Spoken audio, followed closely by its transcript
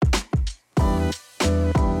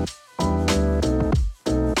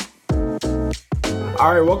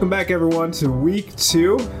All right, welcome back, everyone, to week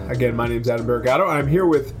 2. Again, my name's Adam Bergato, and I'm here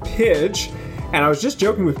with Pidge. And I was just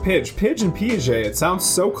joking with Pidge. Pidge and Piaget, it sounds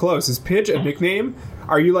so close. Is Pidge a nickname?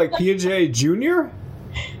 Are you like Piaget Jr.?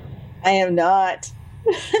 I am not.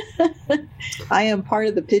 I am part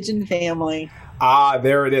of the pigeon family. Ah,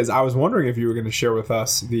 there it is. I was wondering if you were going to share with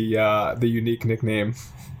us the unique nickname.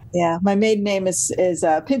 Yeah, my maiden name is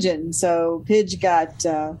Pigeon, so Pidge got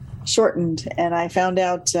shortened, and I found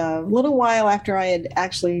out a little while after I had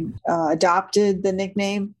actually adopted the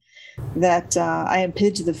nickname that I am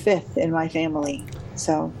Pidge the Fifth in my family.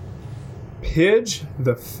 So, Pidge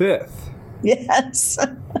the Fifth. Yes.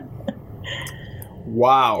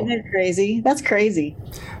 Wow. Isn't that crazy? That's crazy.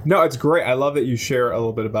 No, it's great. I love that you share a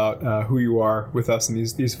little bit about who you are with us in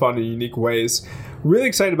these fun and unique ways. Really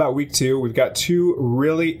excited about week 2. We've got 2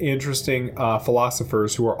 really interesting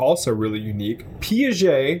philosophers who are also really unique.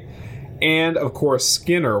 Piaget and, of course,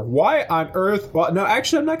 Skinner. Why on earth? Well, no,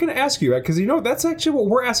 actually, I'm not going to ask you that because, that's actually what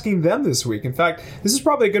we're asking them this week. In fact, this is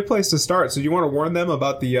probably a good place to start. So you want to warn them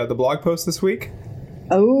about the blog post this week?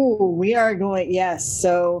 Oh, we are going, yes.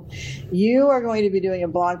 So you are going to be doing a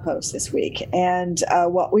blog post this week. And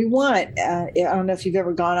what we want, I don't know if you've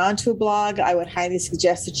ever gone onto a blog, I would highly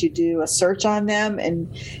suggest that you do a search on them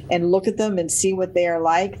and look at them and see what they are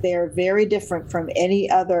like. They are very different from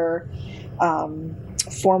any other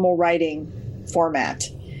formal writing format.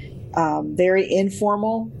 Very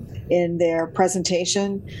informal in their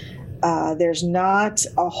presentation. There's not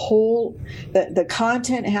a whole, the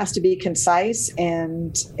content has to be concise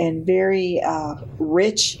and very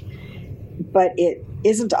rich, but it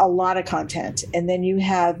isn't a lot of content. And then you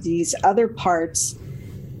have these other parts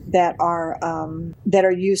that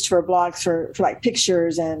are used for blogs for like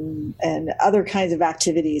pictures and other kinds of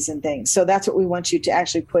activities and things. So that's what we want you to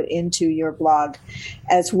actually put into your blog,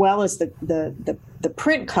 as well as the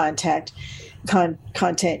print content,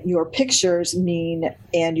 your pictures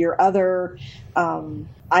and your other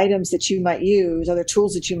items that you might use, other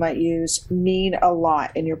tools that you might use, mean a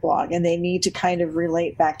lot in your blog, and they need to kind of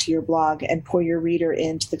relate back to your blog and pull your reader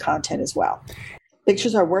into the content as well.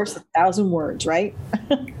 Pictures are worth 1,000 words, right?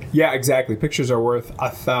 Yeah, exactly. Pictures are worth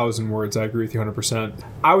 1,000 words. I agree with you 100%.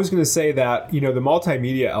 I was going to say that, the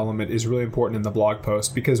multimedia element is really important in the blog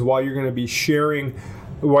post, because while you're going to be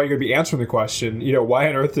answering the question, why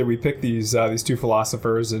on earth did we pick these 2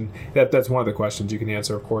 philosophers? And that's one of the questions you can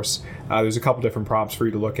answer, of course. There's a couple different prompts for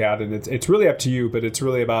you to look at, and it's really up to you, but it's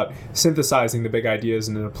really about synthesizing the big ideas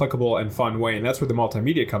in an applicable and fun way, and that's where the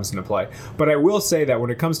multimedia comes into play. But I will say that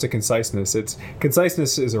when it comes to conciseness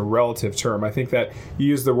is a relative term. I think that you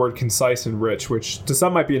use the word concise and rich, which to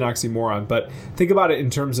some might be an oxymoron, but think about it in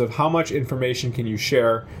terms of how much information can you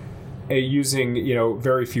share using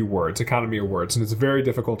very few words, economy of words, and it's very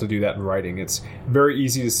difficult to do that in writing. It's very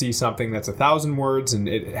easy to see something that's 1,000 words and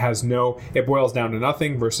it boils down to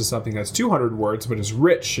nothing, versus something that's 200 words but is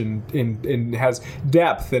rich and has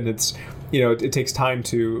depth, and it takes time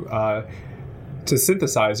to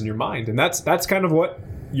synthesize in your mind, and that's kind of what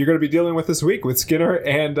you're going to be dealing with this week with Skinner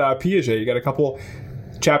and Piaget. You got a couple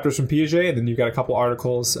chapters from Piaget, and then you've got a couple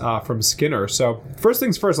articles from Skinner. So first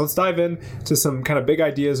things first, let's dive in to some kind of big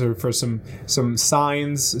ideas, or for some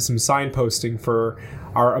signs, some signposting for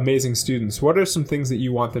our amazing students. What are some things that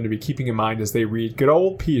you want them to be keeping in mind as they read good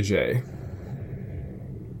old Piaget?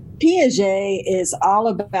 Piaget is all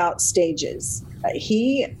about stages.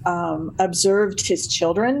 He observed his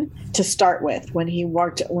children to start with when he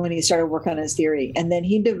started work on his theory, and then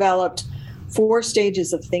he developed 4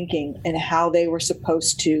 stages of thinking and how they were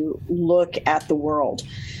supposed to look at the world.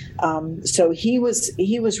 So he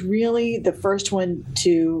was really the first one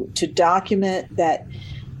to document that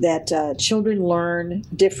children learn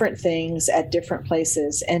different things at different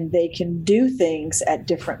places, and they can do things at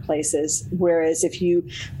different places. Whereas if you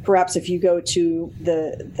go to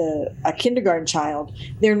a kindergarten child,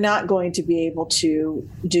 they're not going to be able to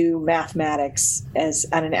do mathematics as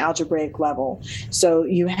at an algebraic level. So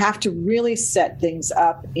you have to really set things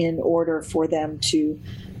up in order for them to.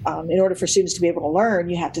 In order for students to be able to learn,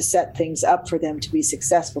 you have to set things up for them to be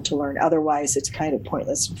successful to learn. Otherwise, it's kind of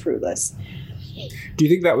pointless and fruitless. Do you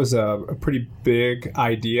think that was a pretty big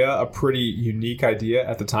idea, a pretty unique idea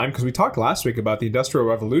at the time? Because we talked last week about the Industrial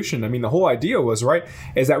Revolution. I mean, the whole idea was,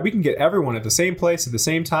 is that we can get everyone at the same place at the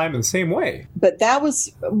same time in the same way. But that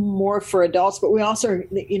was more for adults. But we also,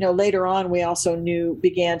 later on, we also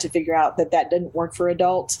began to figure out that didn't work for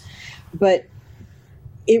adults. But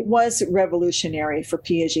it was revolutionary for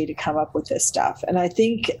Piaget to come up with this stuff. And I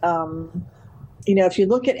think, if you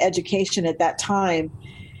look at education at that time,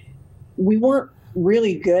 we weren't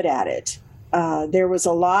really good at it. There was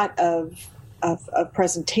a lot of of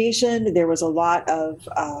presentation. There was a lot of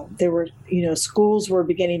there were, schools were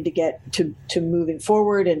beginning to get to moving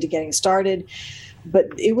forward and to getting started, but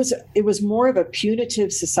it was more of a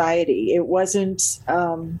punitive society. It wasn't.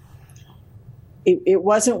 It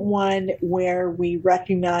wasn't one where we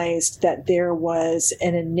recognized that there was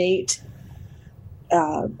an innate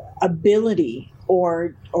ability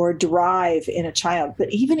or drive in a child.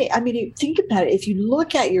 But even, think about it. If you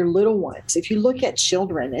look at your little ones, if you look at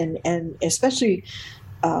children and especially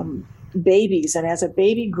babies, and as a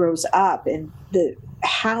baby grows up, and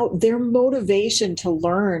how their motivation to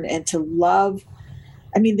learn and to love,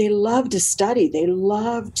 they love to study. They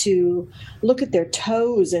love to look at their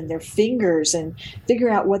toes and their fingers and figure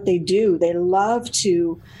out what they do. They love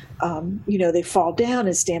to, they fall down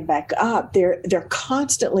and stand back up. They're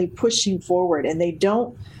constantly pushing forward, and they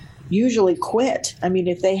don't usually quit.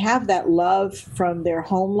 If they have that love from their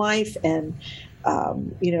home life, and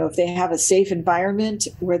if they have a safe environment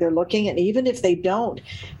where they're looking, and even if they don't,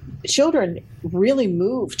 children really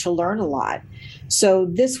move to learn a lot. So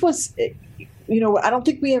this was, I don't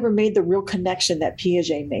think we ever made the real connection that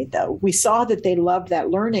Piaget made, though. We saw that they loved that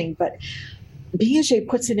learning, but Piaget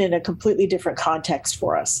puts it in a completely different context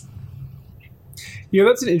for us.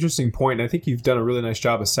 That's an interesting point. I think you've done a really nice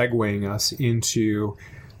job of segueing us into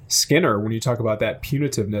Skinner when you talk about that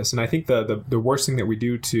punitiveness. And I think the worst thing that we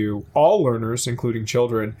do to all learners, including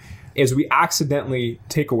children, is we accidentally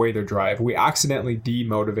take away their drive. We accidentally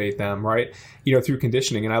demotivate them, right? Through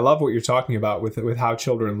conditioning. And I love what you're talking about with how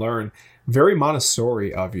children learn. Very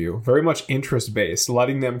Montessori of you, very much interest-based,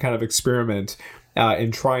 letting them kind of experiment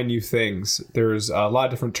and try new things. There's a lot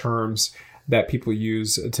of different terms that people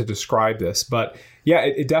use to describe this. But yeah,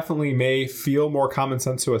 it definitely may feel more common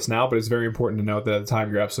sense to us now, but it's very important to note that at the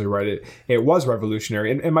time, you're absolutely right. It was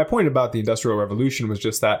revolutionary. And my point about the Industrial Revolution was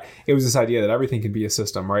just that it was this idea that everything can be a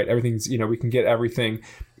system, right? Everything's, we can get everything.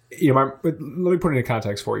 Let me put it in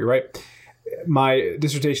context for you, right? My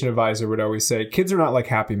dissertation advisor would always say, kids are not like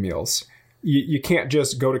Happy Meals. You can't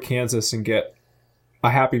just go to Kansas and get a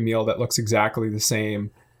Happy Meal that looks exactly the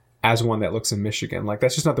same as one that looks in Michigan. Like,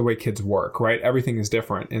 that's just not the way kids work, right? Everything is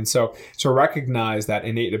different. And so recognize that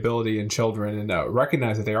innate ability in children, and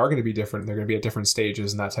recognize that they are going to be different. They're going to be at different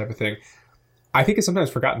stages and that type of thing. I think it's sometimes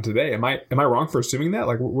forgotten today. Am I wrong for assuming that?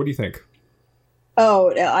 Like, what do you think?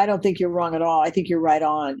 Oh, I don't think you're wrong at all. I think you're right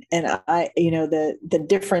on. And the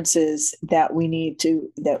differences that we need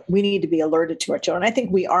to be alerted to our children. I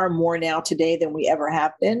think we are more now today than we ever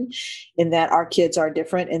have been, in that our kids are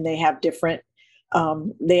different, and they have different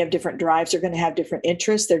drives. They're going to have different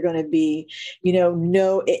interests. They're going to be,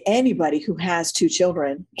 anybody who has two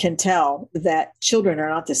children can tell that children are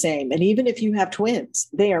not the same. And even if you have twins,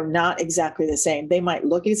 they are not exactly the same. They might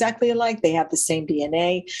look exactly alike. They have the same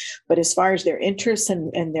DNA, but as far as their interests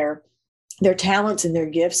and their talents and their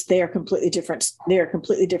gifts, they are completely different. They are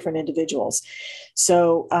completely different individuals.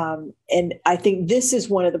 So, and I think this is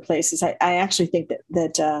one of the places I actually think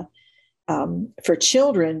that for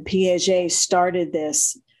children, Piaget started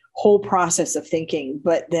this whole process of thinking.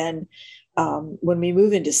 But then when we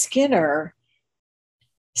move into Skinner's,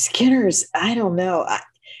 I don't know.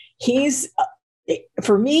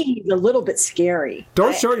 For me, he's a little bit scary.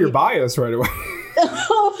 Don't show your bias right away.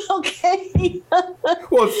 Oh, okay.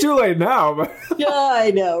 Well, it's too late now. But yeah,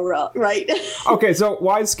 I know, right? Okay, so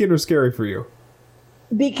why is Skinner scary for you?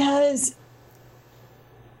 Because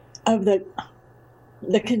of the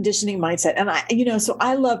conditioning mindset. And so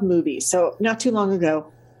I love movies. So not too long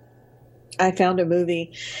ago, I found a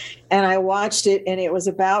movie and I watched it, and it was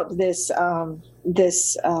about this, I love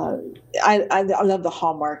the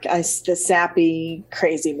Hallmark, the sappy,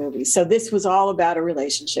 crazy movie. So this was all about a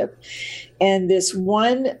relationship. And this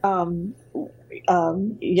one,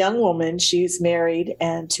 young woman, she's married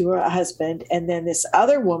and to her husband, and then this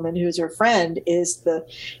other woman who's her friend is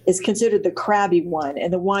considered the crabby one,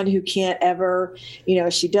 and the one who can't ever,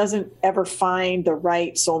 she doesn't ever find the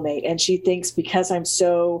right soulmate, and she thinks, because I'm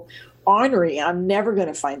so ornery, I'm never going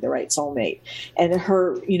to find the right soulmate. And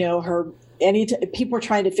people are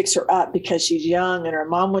trying to fix her up because she's young and her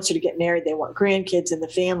mom wants her to get married. They want grandkids in the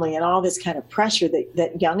family and all this kind of pressure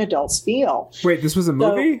that young adults feel. Wait, this was a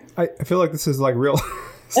movie? I feel like this is like real.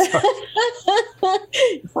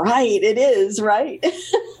 Right. It is. Right.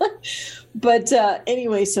 But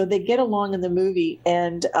anyway, so they get along in the movie,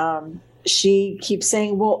 and she keeps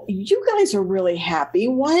saying, well, you guys are really happy.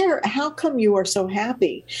 How come you are so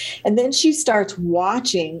happy? And then she starts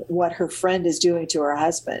watching what her friend is doing to her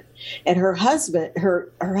husband, and her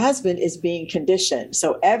husband is being conditioned.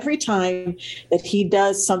 So every time that he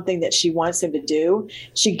does something that she wants him to do,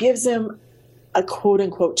 she gives him a quote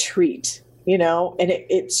unquote treat. and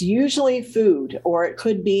it's usually food, or it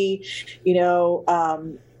could be,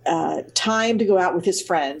 time to go out with his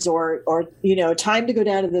friends, or time to go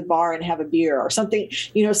down to the bar and have a beer, or something,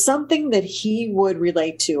 something that he would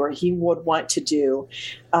relate to or he would want to do.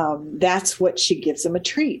 That's what she gives him a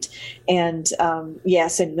treat. And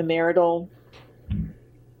yes, and the marital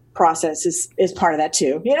process is part of that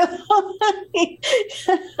too,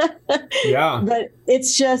 Yeah. But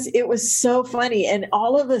it was so funny. And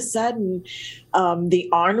all of a sudden, the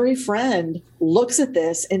ornery friend looks at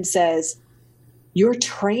this and says, "You're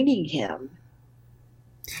training him."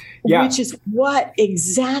 Yeah. Which is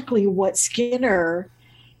exactly what Skinner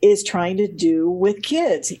is trying to do with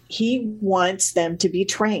kids. He wants them to be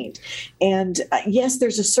trained. And yes,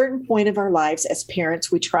 there's a certain point of our lives as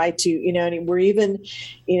parents, we try to, and we're even,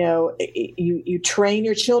 you train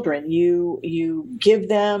your children, you give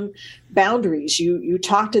them boundaries, you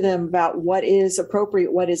talk to them about what is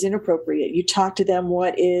appropriate, what is inappropriate. You talk to them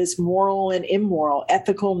what is moral and immoral,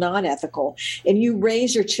 ethical, non-ethical, and you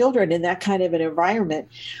raise your children in that kind of an environment.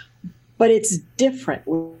 But it's different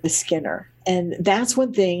with Skinner. And that's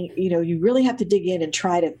one thing, you really have to dig in and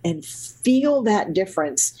try to and feel that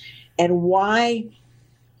difference, and why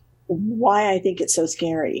I think it's so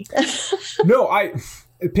scary. No,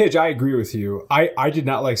 Pidge, I agree with you. I did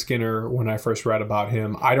not like Skinner when I first read about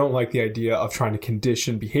him. I don't like the idea of trying to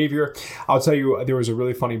condition behavior. I'll tell you, there was a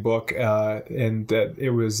really funny book, and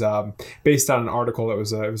it was based on an article. It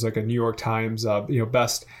was like a New York Times,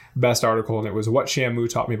 best article, and it was What Shamu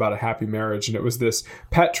Taught Me About a Happy Marriage. And it was this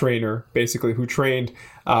pet trainer, basically, who trained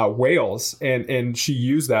whales, and she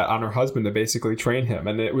used that on her husband to basically train him.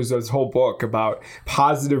 And it was this whole book about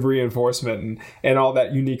positive reinforcement and all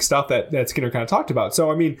that unique stuff that Skinner kind of talked about.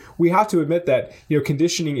 So, I mean, we have to admit that,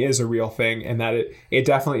 conditioning is a real thing, and that it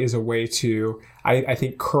definitely is a way to, I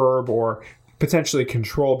think, curb or potentially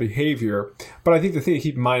control behavior. But I think the thing to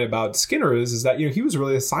keep in mind about Skinner is that, he was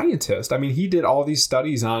really a scientist. I mean, he did all these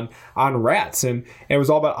studies on rats, and it was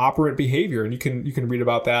all about operant behavior. And you can read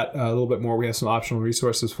about that a little bit more. We have some optional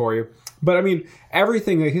resources for you. But I mean,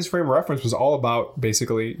 everything, like his frame of reference was all about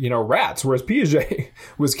basically, rats, whereas Piaget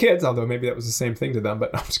was kids, although maybe that was the same thing to them,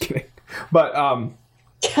 but I'm just kidding. But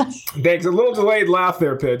thanks. A little delayed laugh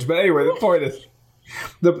there, Pidge. But anyway,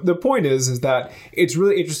 the point is that it's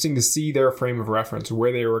really interesting to see their frame of reference,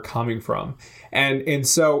 where they were coming from. And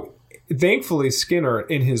so thankfully Skinner,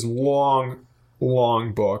 in his long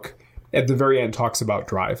book, at the very end, talks about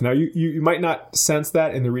drive. Now, you might not sense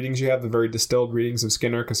that in the readings you have, the very distilled readings of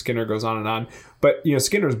Skinner, because Skinner goes on and on. But,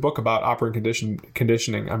 Skinner's book about operant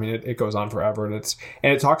conditioning, I mean, it goes on forever. And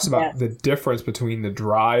it talks about the difference between the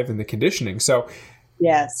drive and the conditioning. So,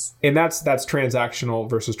 yes. And that's transactional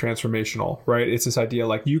versus transformational, right? It's this idea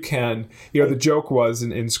like you can, the joke was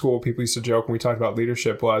in school, people used to joke when we talked about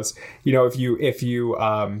leadership was, if you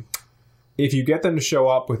get them to show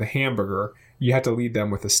up with a hamburger, you have to lead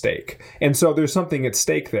them with a steak. And so there's something at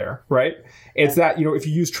stake there, right? It's that, if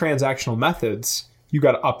you use transactional methods, you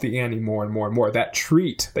got to up the ante more and more and more. That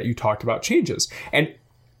treat that you talked about changes. And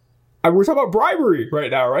we're talking about bribery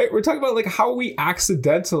right now, right? We're talking about like how we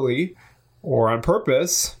accidentally or on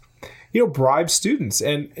purpose, bribe students.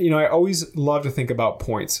 And, I always love to think about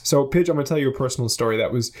points. So, Pidge, I'm going to tell you a personal story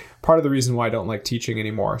that was part of the reason why I don't like teaching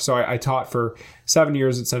anymore. So I taught for 7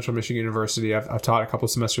 years at Central Michigan University. I've taught a couple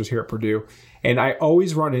semesters here at Purdue. And I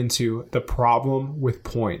always run into the problem with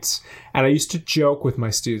points. And I used to joke with my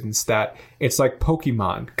students that it's like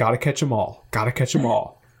Pokemon. Got to catch them all. Got to catch them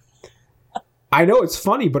all. I know it's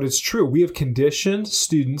funny, but it's true. We have conditioned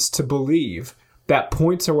students to believe that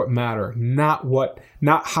points are what matter, not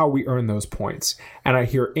how we earn those points. And I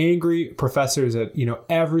hear angry professors at,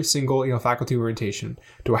 every single, faculty orientation.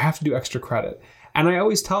 Do I have to do extra credit? And I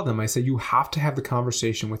always tell them, I say, you have to have the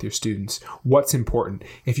conversation with your students. What's important?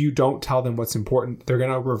 If you don't tell them what's important, they're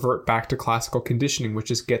going to revert back to classical conditioning,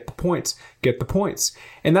 which is get the points.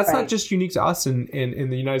 And that's not just unique to us in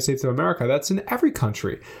the United States of America. That's in every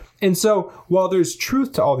country. And so while there's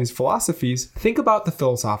truth to all these philosophies, think about the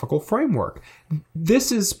philosophical framework.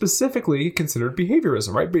 This is specifically considered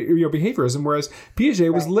behaviorism, right? Behaviorism, whereas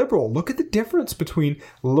Piaget was liberal. Look at the difference between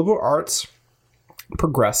liberal arts,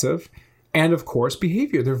 progressive, and of course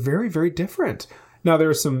behavior. They're very, very different. Now there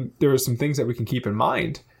are some things that we can keep in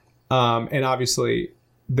mind, and obviously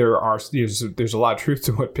there's a lot of truth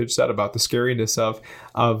to what Pidge said about the scariness of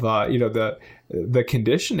the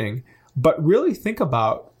conditioning. But really think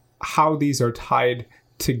about how these are tied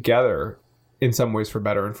together in some ways for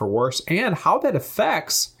better and for worse, and how that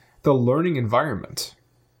affects the learning environment.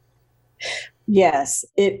 Yes,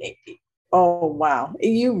 Oh, wow.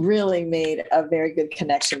 You really made a very good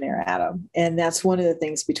connection there, Adam. And that's one of the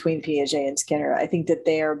things between Piaget and Skinner. I think that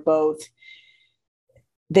they are both,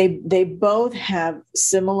 they both have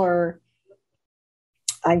similar,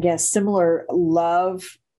 I guess, similar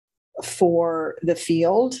love for the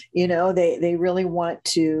field. You know, they really want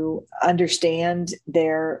to understand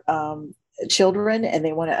their children, and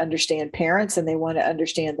they want to understand parents, and they want to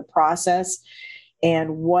understand the process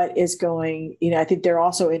and what is going, you know, I think they're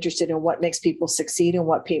also interested in what makes people succeed and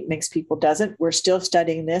what makes people doesn't. We're still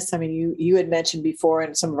studying this. I mean, you had mentioned before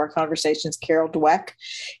in some of our conversations Carol Dweck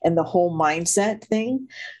and the whole mindset thing.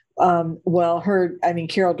 Carol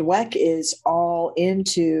Dweck is all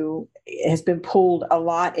into, has been pulled a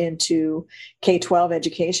lot into K-12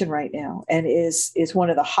 education right now, and is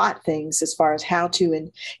one of the hot things as far as how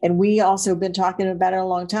to, and we also been talking about it a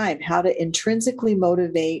long time, how to intrinsically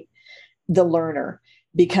motivate the learner,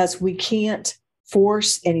 because we can't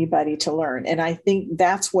force anybody to learn. And I think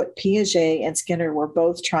that's what Piaget and Skinner were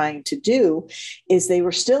both trying to do, is they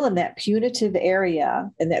were still in that punitive area,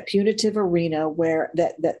 in that punitive arena where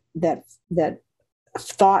that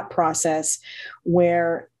thought process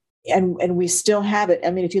where, and we still have it.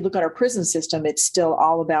 I mean, if you look at our prison system, it's still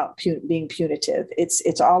all about being punitive.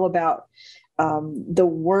 It's all about the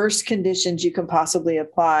worst conditions you can possibly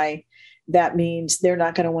apply. That means they're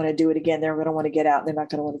not going to want to do it again. They're going to want to get out. And they're not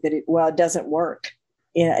going to want to get it. Well, it doesn't work.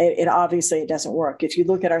 You know, it obviously it doesn't work. If you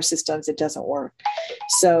look at our systems, it doesn't work.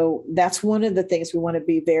 So that's one of the things we want to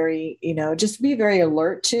be very, you know, just be very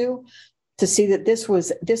alert to see that this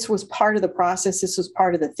was part of the process. This was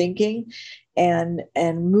part of the thinking, and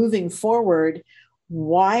moving forward.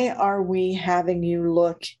 Why are we having you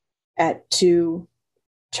look at two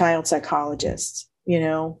child psychologists? You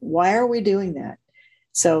know, why are we doing that?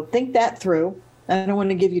 So think that through. I don't want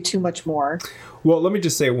to give you too much more. Well, let me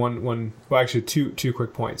just say two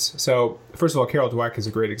quick points. So first of all, Carol Dweck is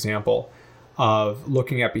a great example of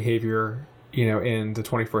looking at behavior, you know, in the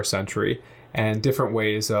 21st century and different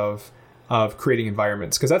ways of creating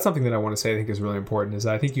environments. Because that's something that I want to say I think is really important, is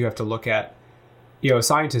I think you have to look at, you know, a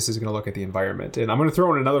scientist is going to look at the environment. And I'm going to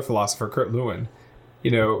throw in another philosopher, Kurt Lewin,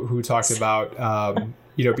 you know, who talked about,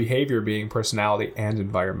 you know, behavior being personality and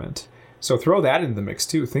environment. So throw that into the mix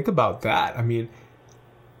too. Think about that. I mean,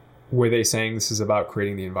 were they saying this is about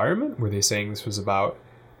creating the environment? Were they saying this was about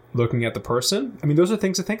looking at the person? I mean, those are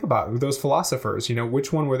things to think about. Those philosophers, you know,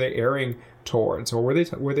 which one were they erring towards, or were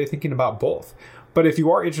they thinking about both? But if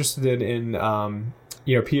you are interested in, you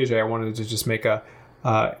know, Piaget, I wanted to just make a,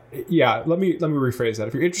 let me rephrase that.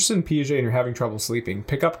 If you're interested in Piaget and you're having trouble sleeping,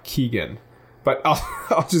 pick up Kegan. But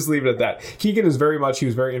I'll just leave it at that. Kegan is he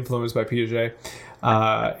was very influenced by Piaget.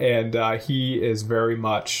 And he is very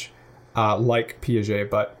much like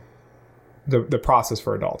Piaget, but the process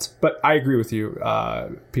for adults. But I agree with you,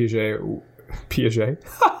 Piaget.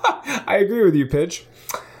 I agree with you, Pidge,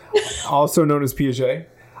 also known as Piaget.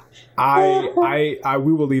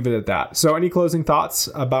 We will leave it at that. So, any closing thoughts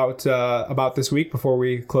about this week before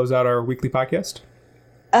we close out our weekly podcast?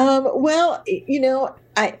 Well, you know,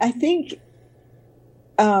 I think.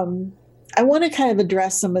 I want to kind of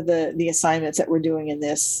address some of the assignments that we're doing in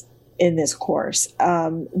this course.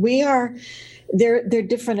 They're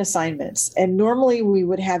different assignments, and normally we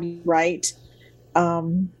would have you write.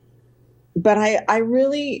 But I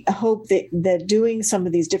really hope that doing some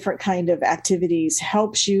of these different kind of activities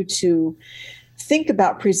helps you to think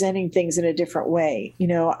about presenting things in a different way. You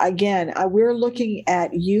know, again, we're looking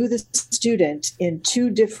at you, the student, in two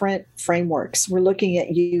different frameworks. We're looking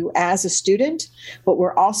at you as a student, but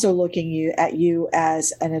we're also looking at you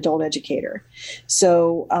as an adult educator.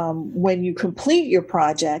 So when you complete your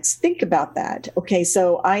projects, think about that. Okay,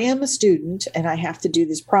 so I am a student and I have to do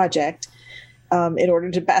this project in order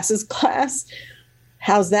to pass this class.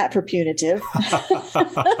 How's that for punitive?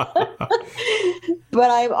 But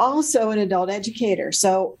I'm also an adult educator.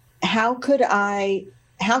 So how can I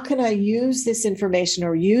use this information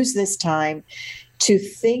or use this time to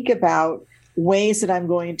think about ways that I'm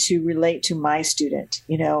going to relate to my student,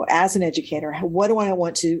 you know, as an educator? What do I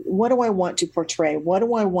want to portray? What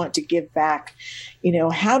do I want to give back? You know,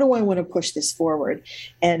 how do I want to push this forward?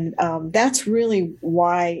 And that's really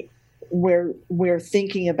why we're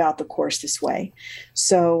thinking about the course this way.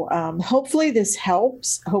 So hopefully this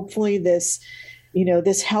helps. Hopefully this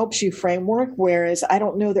helps you framework. Whereas I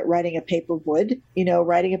don't know that writing a paper would. You know,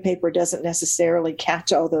 writing a paper doesn't necessarily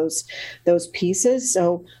catch all those pieces.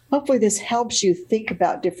 So hopefully this helps you think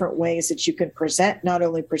about different ways that you can not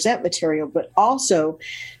only present material, but also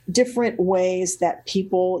different ways that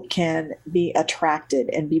people can be attracted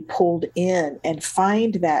and be pulled in and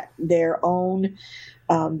find that their own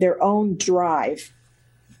drive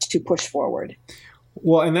to push forward.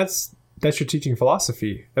 Well, and that's your teaching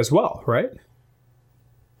philosophy as well, right?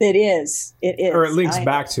 It is. It is. Or it links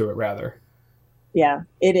back to it, rather. Yeah,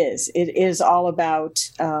 it is. It is all about.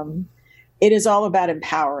 It is all about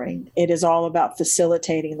empowering. It is all about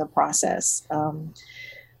facilitating the process.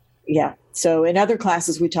 Yeah. So in other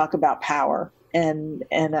classes, we talk about power, and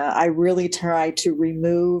I really try to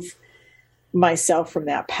remove myself from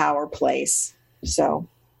that power place. So.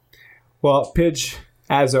 Well, Pidge,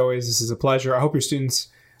 as always, this is a pleasure. I hope your students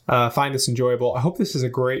find this enjoyable. I hope this is a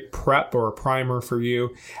great prep or a primer for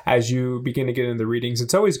you as you begin to get into the readings.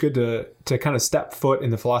 It's always good to kind of step foot in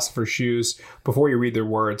the philosopher's shoes before you read their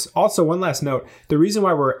words. Also, one last note, the reason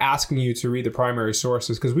why we're asking you to read the primary source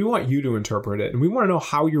is because we want you to interpret it, and we want to know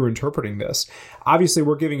how you're interpreting this. Obviously,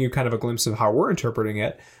 we're giving you kind of a glimpse of how we're interpreting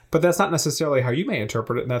it, but that's not necessarily how you may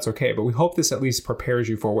interpret it, and that's okay. But we hope this at least prepares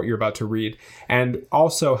you for what you're about to read and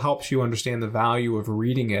also helps you understand the value of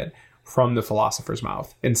reading it from the philosopher's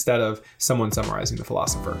mouth instead of someone summarizing the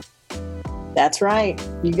philosopher. That's right.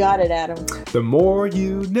 You got it, Adam. The more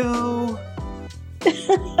you know.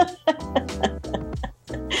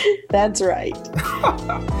 That's right.